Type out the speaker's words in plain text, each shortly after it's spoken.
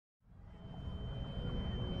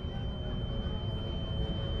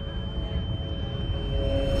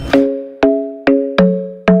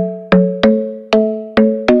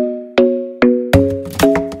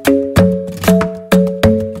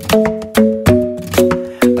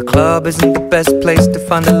club isn't the best place to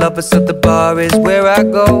find a lover, so the bar is where I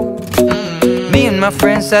go. Me and my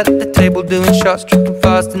friends at the table doing shots, tripping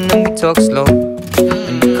fast, and then we talk slow.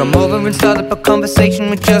 And you come over and start up a conversation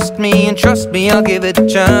with just me, and trust me, I'll give it a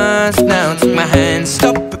chance. Now take my hand,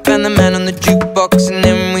 stop it, and the man on the jukebox, and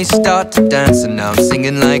then we start to dance. And now I'm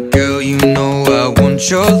singing like, girl, you know I want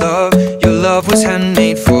your love. Your love was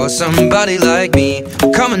handmade for somebody like me.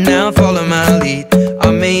 Come on now, follow my lead.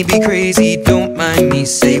 I may be crazy, don't mind me.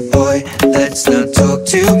 Say, boy, let's not talk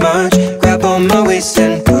too much. Grab on my waist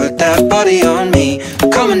and put that body on me.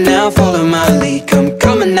 Come on now, follow my lead. Come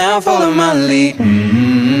on now, follow my lead.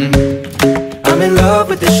 I'm in love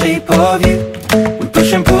with the shape of you. We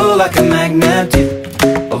push and pull like a magnet do.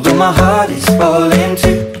 Although my heart is falling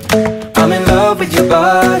too. I'm in love with your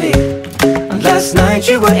body. And last night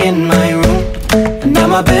you were in my room, and now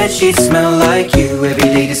my bedsheets smell like you. Every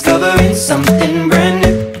day discovering something brand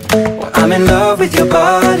new. Well, I'm in love with your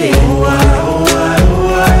body.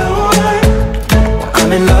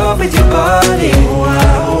 I'm in love with your body.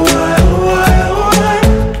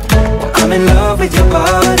 I'm in love with your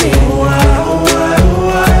body.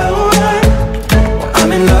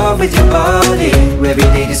 I'm in love with your body. Every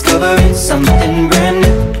day discovering something brand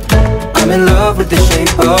new. I'm in love with the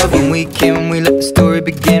shape of you. When we came, we let the story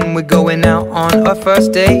begin. We're going out on our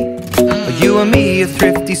first date. You and me are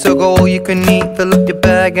thrifty, so go all you can eat. Fill up your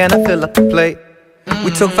bag and I fill up the plate.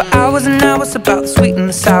 We talk for hours and hours about the sweet and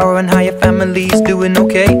the sour, and how your family's doing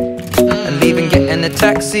okay. And leaving, getting a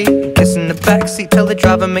taxi, kissing the backseat, tell the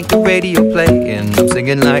driver make the radio play. And I'm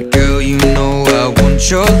singing like, girl, you know I want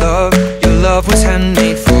your love. Your love was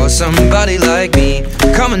handmade for somebody like me.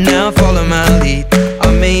 Come on now, follow my lead.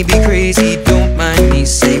 I may be crazy, don't mind me.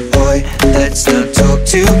 Say, boy, let's not talk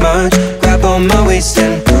too much. Grab on my waist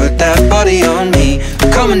and put that body on me.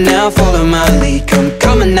 Come on now, follow my lead. Come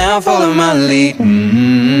on now, follow my lead.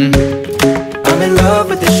 I'm in love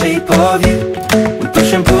with the shape of you. We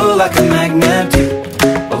push and pull like a magnet do.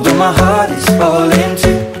 Although my heart is falling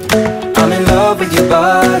too. I'm in love with your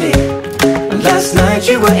body. Last night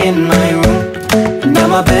you were in my room, and now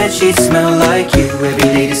my bedsheets smell like you. Every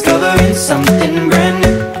day discovering something brand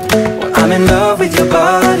new. Well, I'm in love with your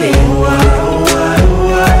body.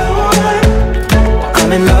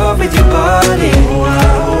 I'm in love with your body.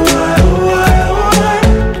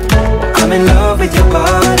 I'm in love with your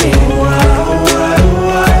body.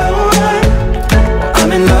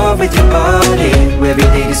 I'm in love with your body. Every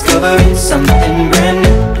day discovering something brand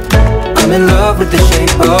new. I'm in love with the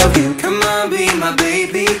shape of you. Come on, be my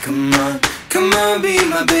baby, come on. Come on, be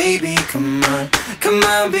my baby, come on. Come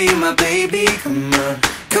on, be my baby, come on.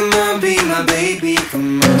 Come on, be my baby,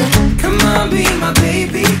 come on. Come on, be my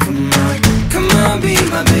baby, come on. Come on, be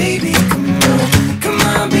my baby, come on. Come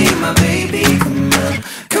on, be my baby, come on.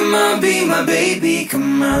 Come on, be my baby,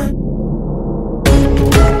 come on.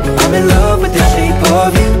 I'm in love with the shape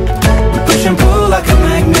of you. We push and pull like a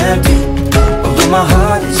magnet do. Although my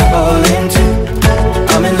heart is falling too.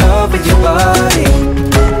 I'm in love with your body.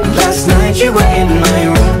 Last night you were in my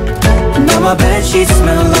room, and now my bedsheets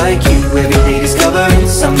smell like you. Every day discovering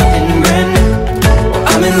something brand new.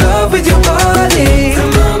 I'm in love with your body.